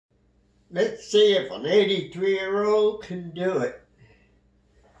Let's see if an 83-year-old can do it.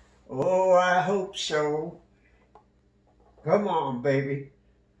 Oh, I hope so. Come on, baby.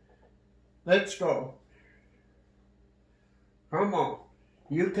 Let's go. Come on.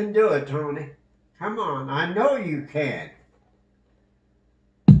 You can do it, Tony. Come on. I know you can.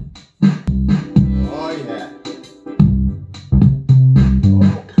 Oh, yeah.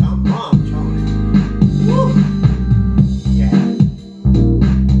 Oh, come on, Tony. Woo! Yeah.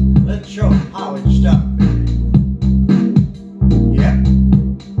 Let's show him how it's done, baby. Yep.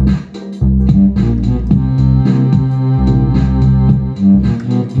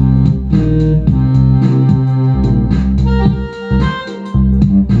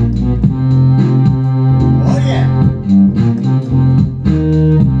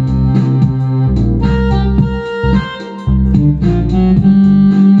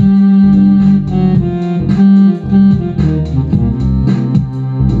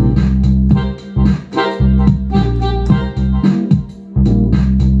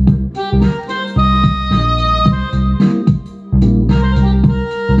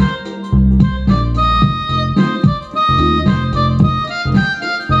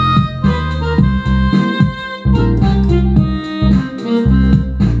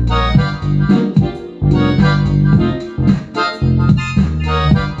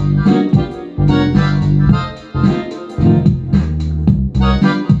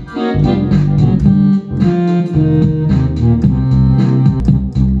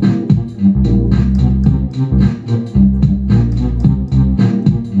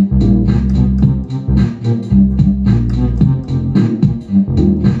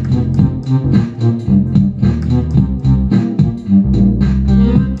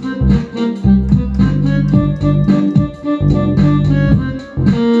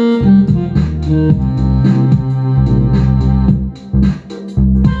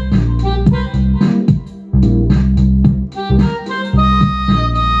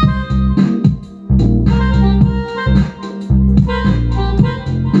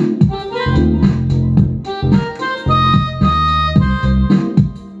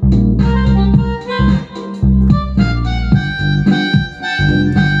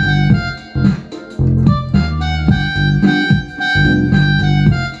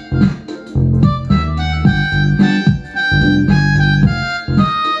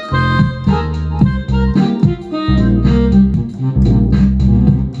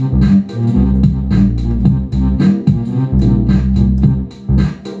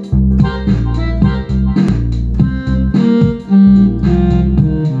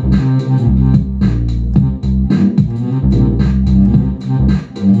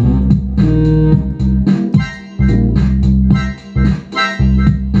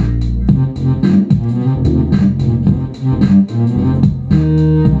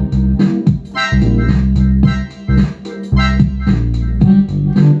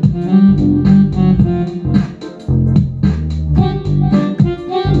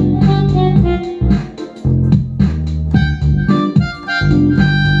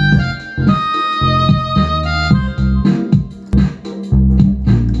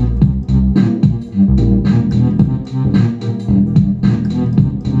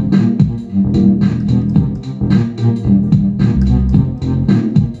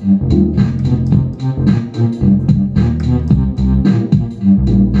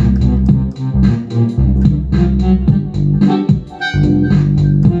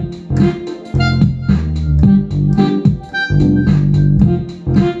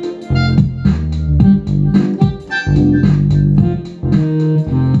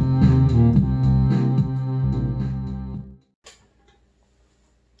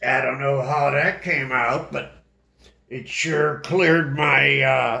 I don't know how that came out, but it sure cleared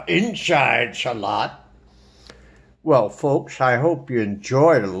my insides a lot. Well, folks, I hope you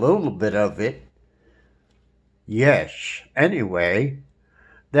enjoyed a little bit of it. Yes, anyway,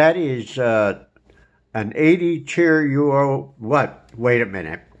 that is an 82-year-old, what? Wait a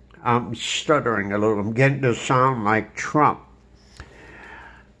minute. I'm stuttering a little. I'm getting to sound like Trump.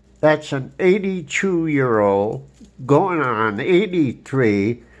 That's an 82-year-old going on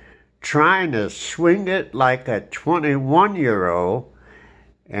 83, trying to swing it like a 21-year-old,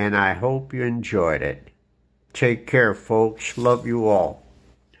 and I hope you enjoyed it. Take care, folks. Love you all.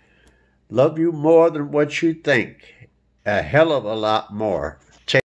 Love you more than what you think. A hell of a lot more.